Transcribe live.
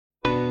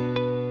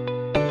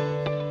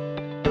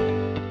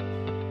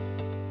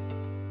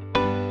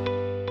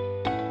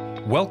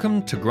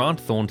Welcome to Grant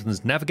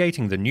Thornton's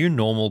Navigating the New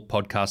Normal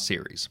podcast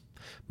series.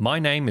 My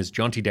name is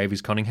Jonty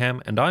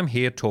Davies-Conningham, and I'm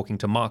here talking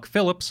to Mark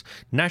Phillips,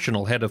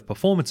 National Head of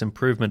Performance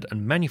Improvement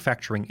and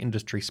Manufacturing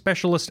Industry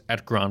Specialist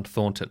at Grant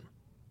Thornton.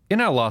 In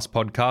our last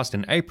podcast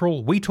in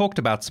April, we talked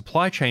about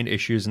supply chain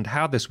issues and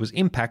how this was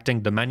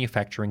impacting the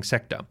manufacturing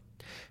sector.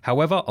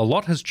 However, a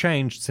lot has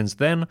changed since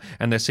then,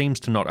 and there seems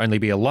to not only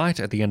be a light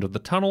at the end of the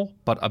tunnel,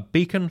 but a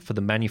beacon for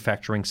the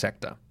manufacturing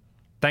sector.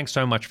 Thanks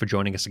so much for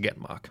joining us again,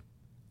 Mark.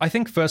 I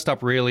think first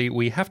up really,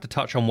 we have to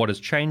touch on what has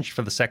changed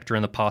for the sector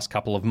in the past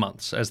couple of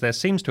months, as there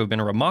seems to have been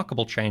a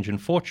remarkable change in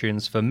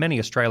fortunes for many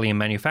Australian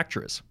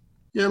manufacturers.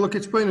 Yeah, look,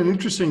 it's been an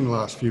interesting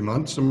last few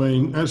months. I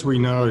mean, as we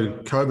know,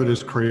 COVID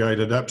has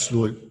created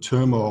absolute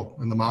turmoil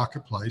in the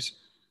marketplace.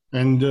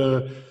 And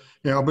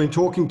I've been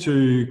talking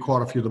to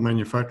quite a few of the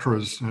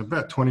manufacturers,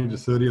 about 20 to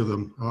 30 of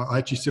them. I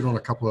actually sit on a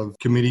couple of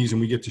committees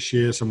and we get to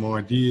share some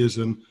ideas.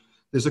 And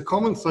there's a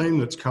common theme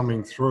that's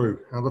coming through.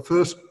 Now, the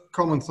first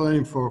common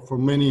theme for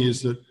many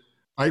is that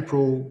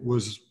April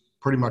was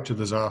pretty much a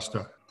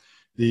disaster.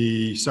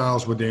 The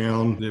sales were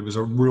down. There was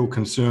a real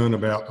concern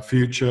about the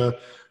future.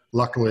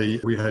 Luckily,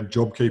 we had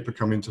JobKeeper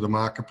come into the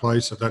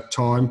marketplace at that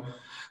time.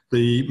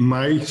 The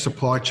May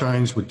supply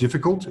chains were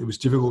difficult. It was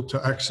difficult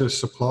to access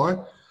supply.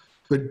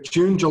 But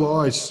June,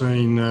 July has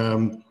seen,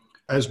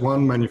 as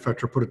one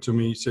manufacturer put it to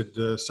me, he said,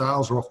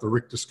 sales are off the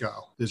Richter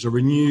scale. There's a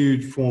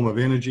renewed form of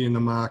energy in the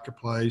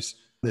marketplace.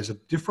 There's a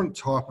different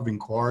type of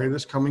inquiry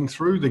that's coming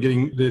through. They're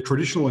getting their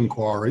traditional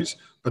inquiries,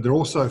 but they're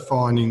also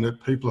finding that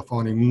people are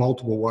finding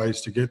multiple ways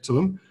to get to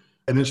them.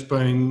 And it's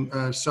been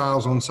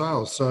sales on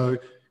sales. So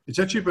it's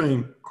actually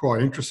been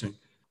quite interesting.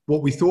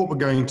 What we thought were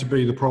going to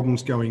be the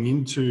problems going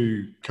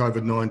into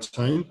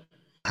COVID-19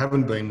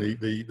 haven't been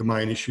the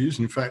main issues.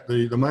 In fact,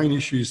 the main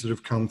issues that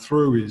have come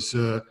through is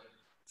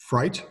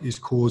freight is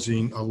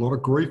causing a lot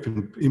of grief,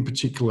 in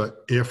particular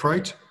air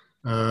freight.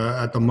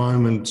 At the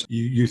moment,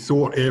 you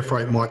thought air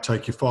freight might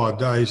take you 5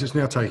 days. It's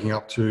now taking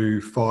up to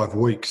 5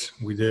 weeks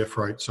with air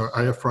freight. So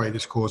air freight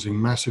is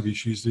causing massive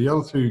issues. The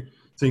other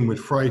thing with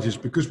freight is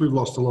because we've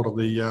lost a lot of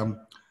the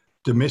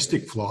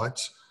domestic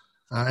flights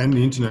and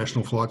the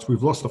international flights,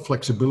 we've lost the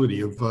flexibility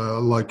of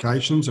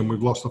locations and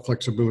we've lost the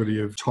flexibility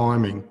of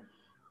timing.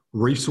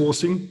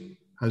 Resourcing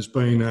has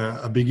been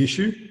a big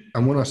issue.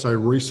 And when I say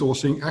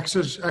resourcing,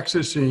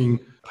 accessing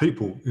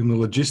people in the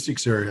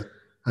logistics area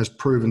has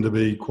proven to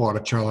be quite a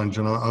challenge.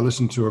 And I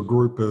listened to a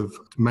group of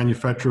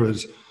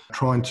manufacturers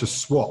trying to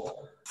swap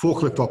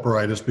forklift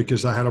operators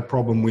because they had a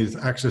problem with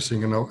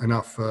accessing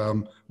enough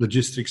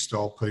logistics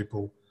style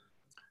people.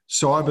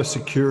 Cyber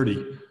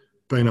security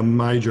been a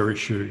major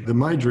issue. The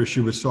major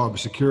issue with cyber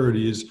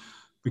security is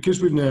because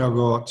we've now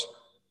got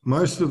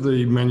most of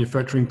the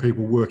manufacturing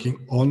people working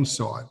on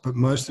site, but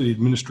most of the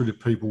administrative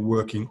people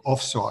working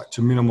off site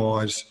to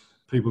minimise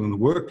people in the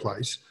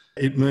workplace,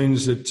 it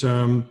means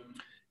that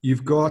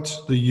you've got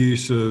the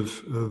use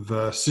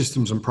of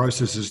systems and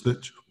processes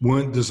that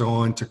weren't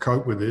designed to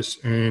cope with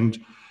this, and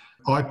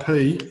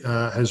IP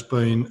has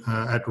been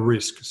at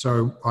risk.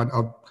 So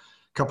a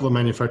couple of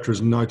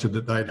manufacturers noted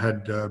that they'd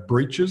had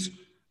breaches.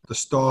 The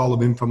style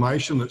of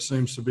information that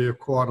seems to be of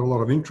quite a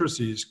lot of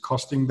interest is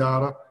costing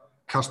data,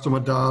 customer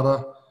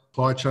data,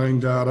 supply chain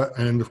data,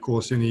 and of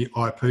course any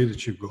IP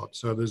that you've got.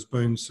 So there's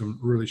been some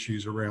real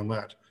issues around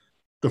that.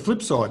 The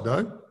flip side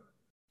though,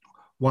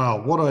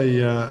 wow, what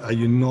a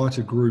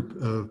united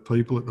group of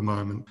people at the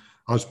moment.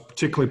 I was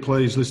particularly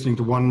pleased listening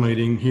to one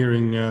meeting,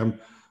 hearing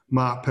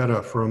Mark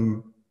Petter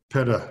from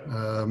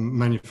Petter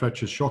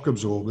Manufactures Shock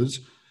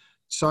Absorbers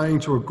saying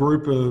to a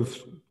group of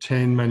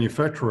 10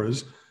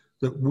 manufacturers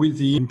that with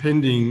the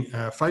impending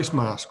face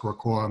mask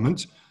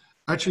requirements,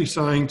 actually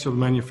saying to the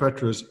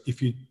manufacturers,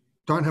 if you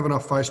don't have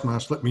enough face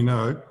masks, let me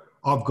know.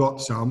 I've got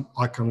some,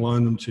 I can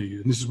loan them to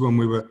you. And this is when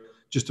we were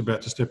just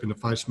about to step into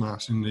face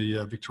masks in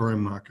the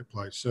Victorian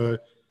marketplace. So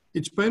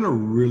it's been a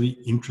really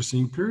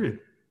interesting period.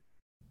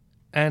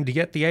 And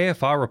yet the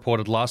AFR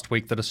reported last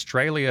week that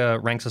Australia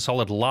ranks a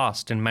solid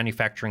last in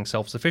manufacturing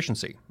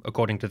self-sufficiency,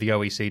 according to the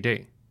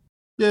OECD.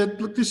 Yeah,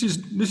 look, this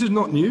is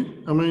not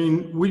new. I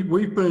mean,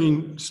 we've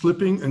been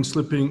slipping and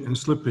slipping and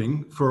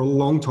slipping for a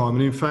long time.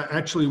 And in fact,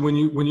 actually, when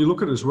you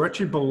look at us, we're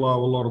actually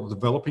below a lot of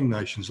developing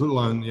nations, let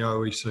alone the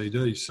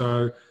OECD.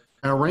 So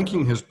our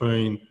ranking has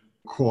been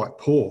quite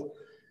poor.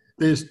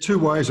 There's two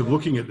ways of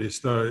looking at this,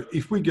 though.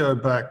 If we go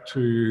back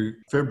to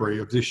February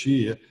of this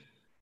year,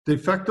 the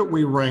fact that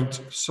we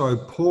ranked so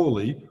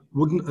poorly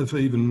wouldn't have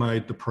even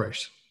made the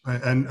press.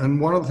 And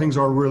one of the things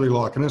I really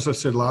like, and as I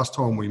said last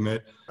time we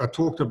met, I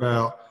talked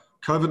about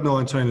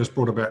COVID-19 has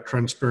brought about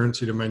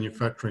transparency to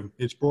manufacturing.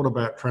 It's brought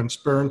about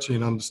transparency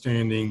and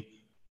understanding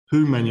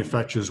who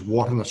manufactures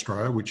what in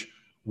Australia, which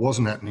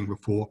wasn't happening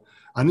before.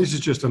 And this is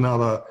just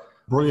another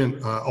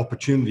brilliant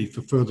opportunity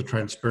for further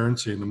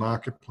transparency in the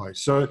marketplace.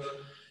 So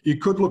you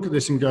could look at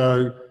this and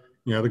go,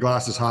 the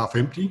glass is half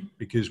empty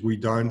because we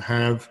don't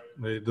have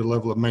the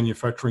level of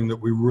manufacturing that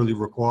we really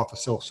require for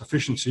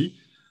self-sufficiency.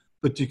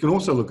 But you can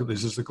also look at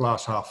this as the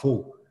glass half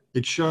full.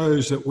 It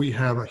shows that we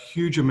have a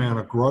huge amount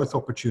of growth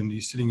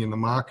opportunities sitting in the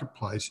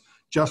marketplace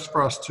just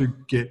for us to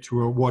get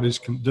to what is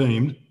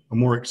deemed a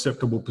more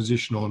acceptable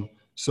position on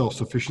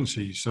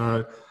self-sufficiency.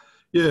 So,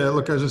 yeah,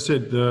 look, as I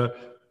said,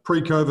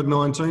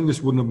 pre-COVID-19,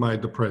 this wouldn't have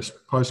made the press.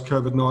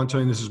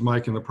 Post-COVID-19, this is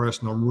making the press,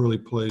 and I'm really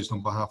pleased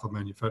on behalf of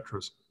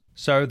manufacturers.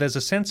 So there's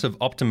a sense of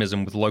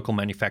optimism with local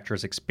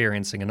manufacturers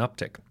experiencing an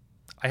uptick.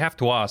 I have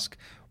to ask,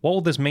 what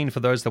will this mean for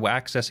those that were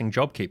accessing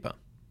JobKeeper?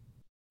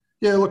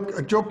 Yeah, look,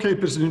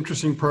 JobKeeper is an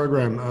interesting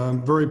program.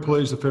 I'm very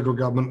pleased the federal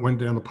government went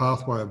down the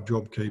pathway of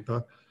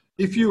JobKeeper.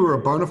 If you were a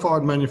bona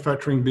fide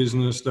manufacturing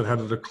business that had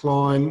a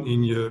decline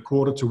in your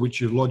quarter to which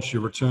you lodged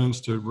your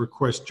returns to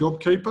request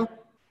JobKeeper,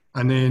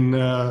 and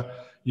then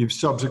you've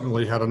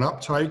subsequently had an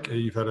uptake,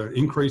 you've had an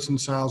increase in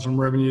sales and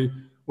revenue,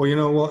 well, you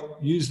know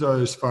what? Use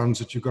those funds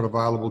that you've got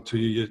available to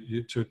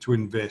you to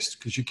invest,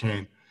 because you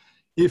can.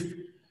 If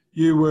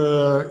you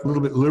were a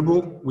little bit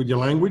liberal with your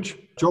language,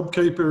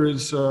 JobKeeper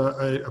is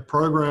a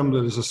program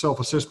that is a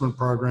self-assessment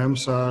program.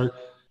 So,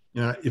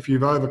 you know, if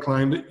you've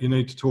overclaimed it, you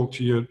need to talk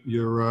to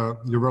your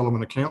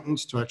relevant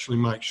accountants to actually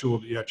make sure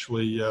that you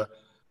actually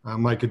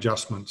make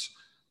adjustments.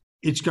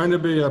 It's going to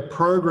be a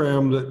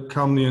program that,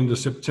 come the end of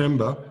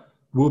September,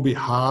 will be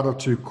harder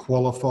to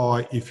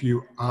qualify if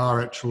you are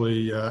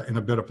actually in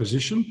a better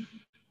position.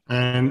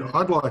 And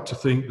I'd like to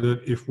think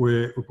that if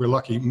we're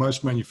lucky,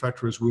 most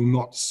manufacturers will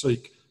not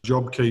seek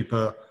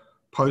JobKeeper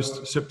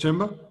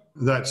post-September.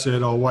 That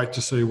said, I'll wait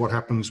to see what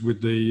happens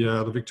with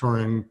the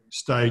Victorian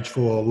stage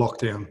 4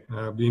 lockdown.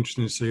 It'll be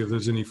interesting to see if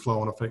there's any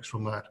flow-on effects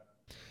from that.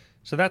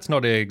 So that's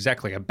not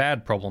exactly a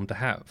bad problem to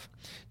have.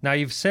 Now,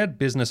 you've said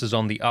business is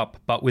on the up,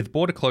 but with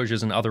border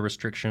closures and other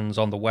restrictions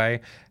on the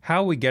way,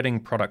 how are we getting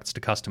products to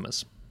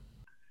customers?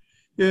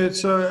 Yeah,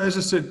 so as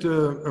I said,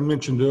 I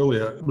mentioned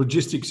earlier,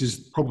 logistics is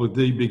probably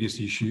the biggest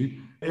issue.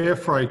 Air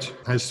freight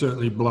has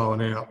certainly blown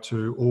out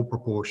to all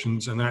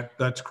proportions, and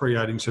that's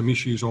creating some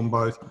issues on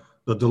both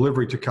the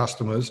delivery to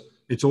customers.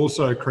 It's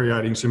also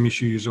creating some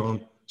issues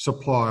on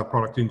supply of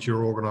product into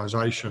your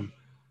organisation.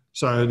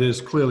 So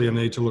there's clearly a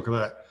need to look at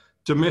that.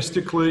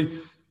 Domestically,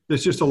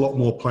 there's just a lot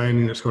more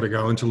planning that's got to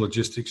go into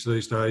logistics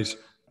these days.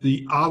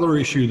 The other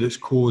issue that's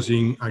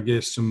causing, I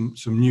guess, some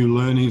new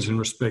learnings in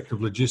respect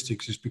of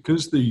logistics is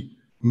because the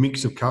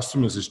mix of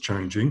customers is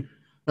changing.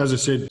 As I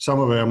said, some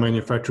of our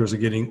manufacturers are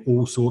getting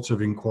all sorts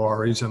of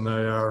inquiries, and they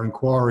are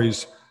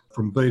inquiries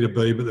from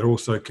B2B, but they're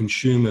also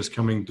consumers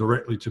coming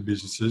directly to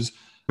businesses.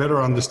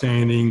 Better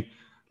understanding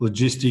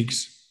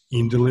logistics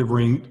in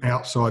delivering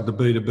outside the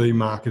B2B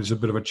market is a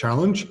bit of a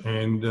challenge,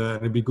 and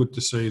it'd be good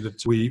to see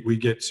that we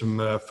get some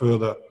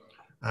further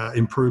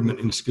improvement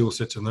in skill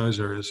sets in those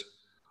areas.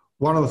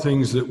 One of the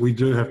things that we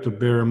do have to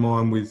bear in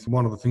mind with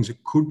one of the things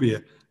that could be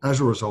as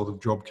a result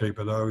of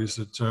JobKeeper, though, is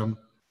that,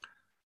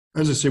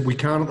 as I said, we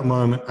can't at the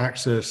moment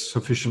access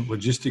sufficient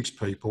logistics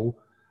people.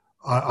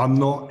 I'm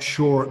not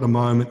sure at the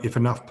moment if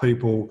enough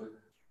people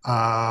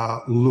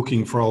are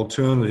looking for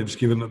alternatives,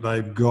 given that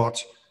they've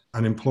got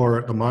an employer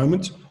at the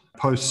moment.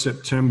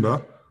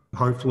 Post-September,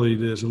 hopefully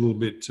there's a little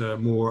bit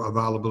more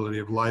availability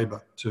of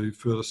labour to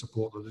further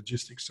support the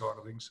logistics side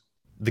of things.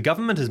 The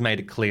government has made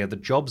it clear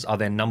that jobs are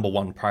their number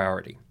one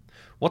priority.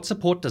 What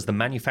support does the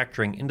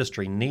manufacturing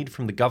industry need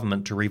from the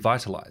government to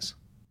revitalise?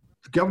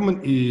 The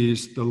government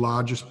is the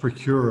largest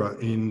procurer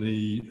in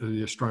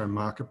the Australian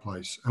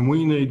marketplace, and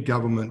we need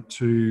government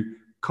to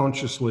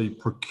consciously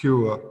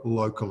procure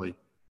locally.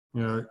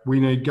 You know, we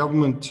need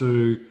government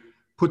to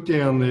put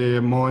down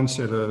their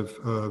mindset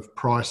of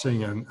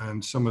pricing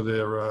and some of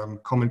their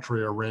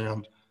commentary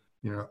around,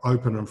 you know,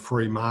 open and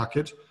free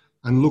market,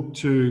 and look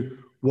to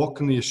what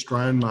can the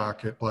Australian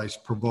marketplace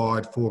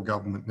provide for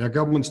government. Now,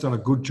 government's done a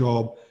good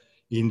job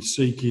in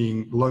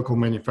seeking local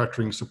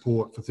manufacturing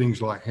support for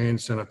things like hand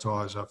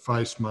sanitizer,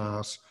 face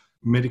masks,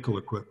 medical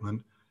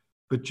equipment.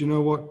 But you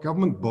know what?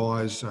 Government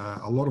buys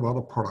a lot of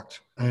other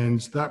product,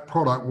 and that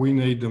product we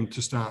need them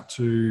to start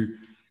to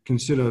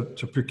consider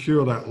to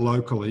procure that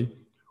locally,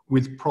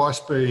 with price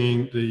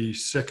being the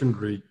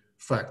secondary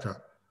factor.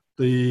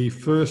 The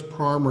first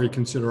primary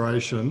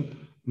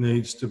consideration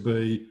needs to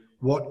be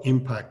what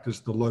impact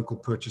does the local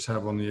purchase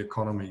have on the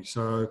economy.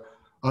 So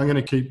I'm going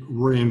to keep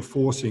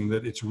reinforcing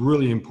that it's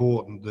really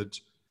important that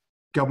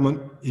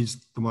government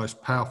is the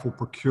most powerful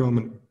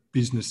procurement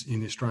business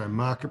in the Australian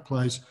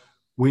marketplace.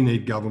 We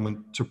need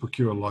government to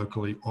procure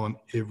locally on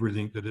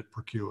everything that it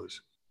procures.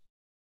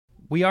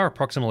 We are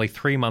approximately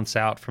 3 months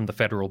out from the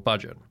federal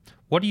budget.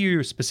 What are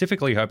you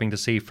specifically hoping to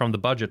see from the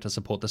budget to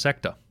support the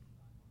sector?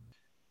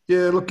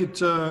 Yeah, look,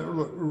 it's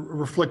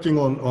reflecting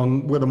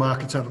on where the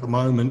market's at the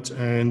moment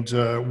and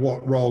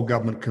what role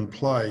government can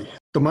play.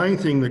 The main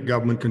thing that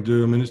government can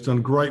do, I mean, it's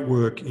done great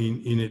work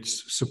in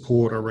its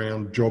support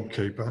around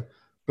JobKeeper,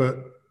 but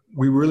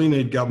we really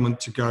need government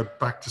to go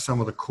back to some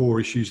of the core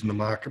issues in the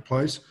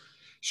marketplace,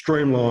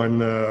 streamline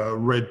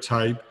red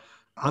tape,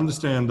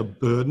 understand the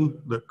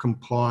burden that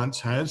compliance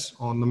has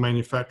on the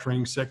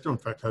manufacturing sector, in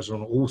fact, has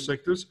on all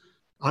sectors,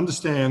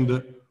 understand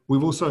that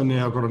we've also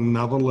now got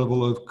another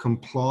level of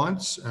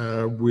compliance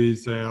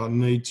with our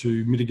need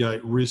to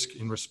mitigate risk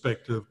in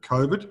respect of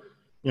COVID.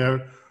 You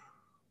know,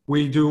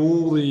 we do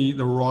all the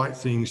right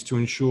things to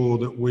ensure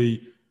that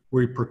we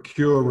we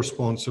procure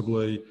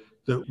responsibly,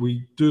 that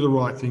we do the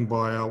right thing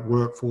by our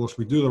workforce,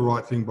 we do the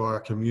right thing by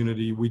our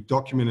community, we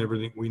document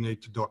everything we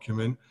need to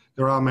document.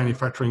 There are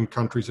manufacturing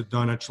countries that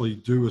don't actually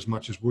do as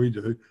much as we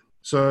do.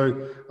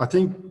 So I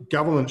think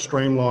government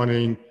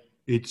streamlining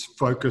its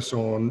focus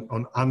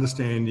on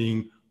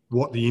understanding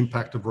what the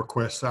impact of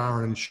requests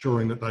are and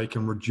ensuring that they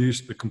can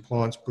reduce the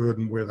compliance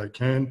burden where they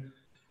can.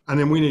 And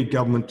then we need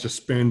government to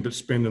spend, but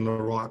spend in the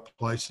right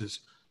places.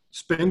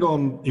 Spend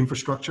on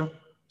infrastructure,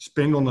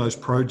 spend on those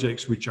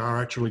projects which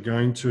are actually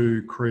going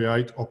to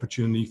create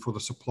opportunity for the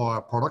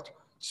supplier product.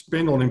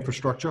 Spend on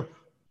infrastructure,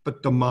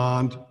 but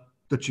demand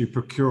that you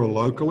procure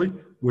locally.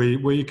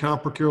 Where you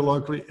can't procure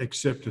locally,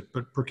 accept it,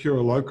 but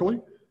procure locally.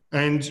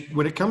 And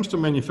when it comes to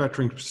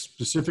manufacturing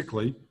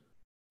specifically,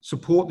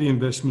 support the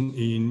investment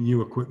in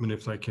new equipment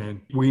if they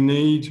can. We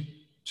need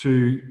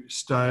to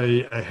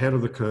stay ahead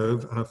of the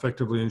curve and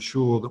effectively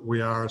ensure that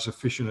we are as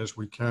efficient as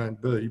we can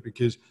be,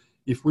 because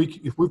if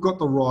we've got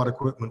the right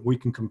equipment, we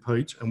can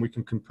compete, and we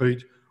can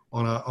compete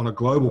on a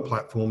global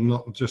platform,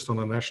 not just on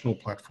a national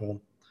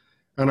platform.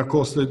 And of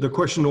course, the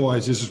question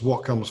always is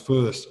what comes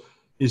first?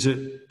 Is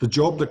it the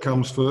job that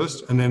comes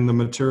first and then the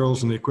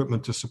materials and the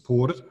equipment to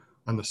support it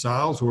and the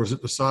sales, or is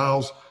it the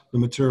sales, the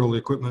material, the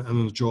equipment, and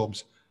then the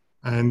jobs?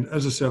 And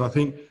as I said, I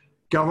think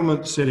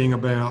government setting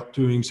about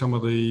doing some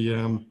of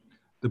the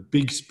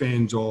big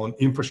spends on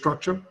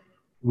infrastructure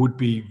would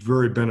be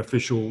very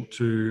beneficial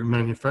to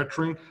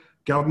manufacturing.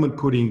 Government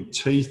putting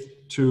teeth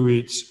to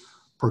its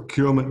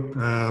procurement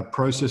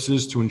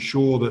processes to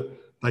ensure that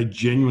they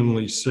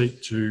genuinely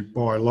seek to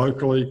buy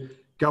locally.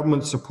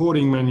 Government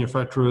supporting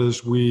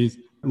manufacturers with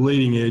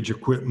leading edge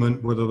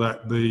equipment, whether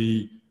that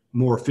be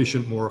more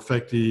efficient, more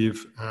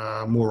effective,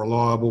 more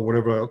reliable,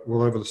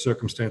 whatever the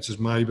circumstances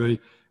may be,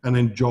 and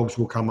then jobs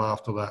will come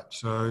after that.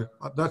 So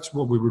that's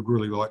what we would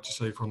really like to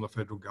see from the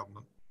federal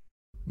government.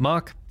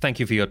 Mark, thank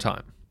you for your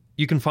time.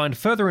 You can find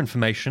further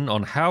information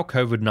on how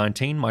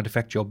COVID-19 might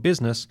affect your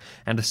business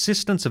and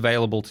assistance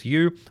available to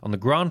you on the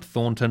Grant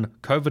Thornton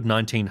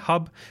COVID-19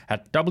 Hub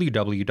at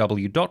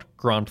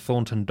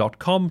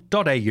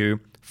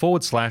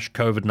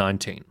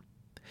www.grantthornton.com.au/COVID-19.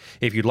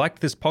 If you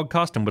liked this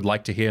podcast and would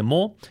like to hear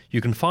more,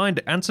 you can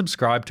find and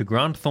subscribe to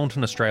Grant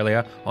Thornton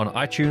Australia on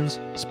iTunes,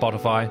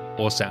 Spotify,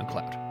 or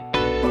SoundCloud.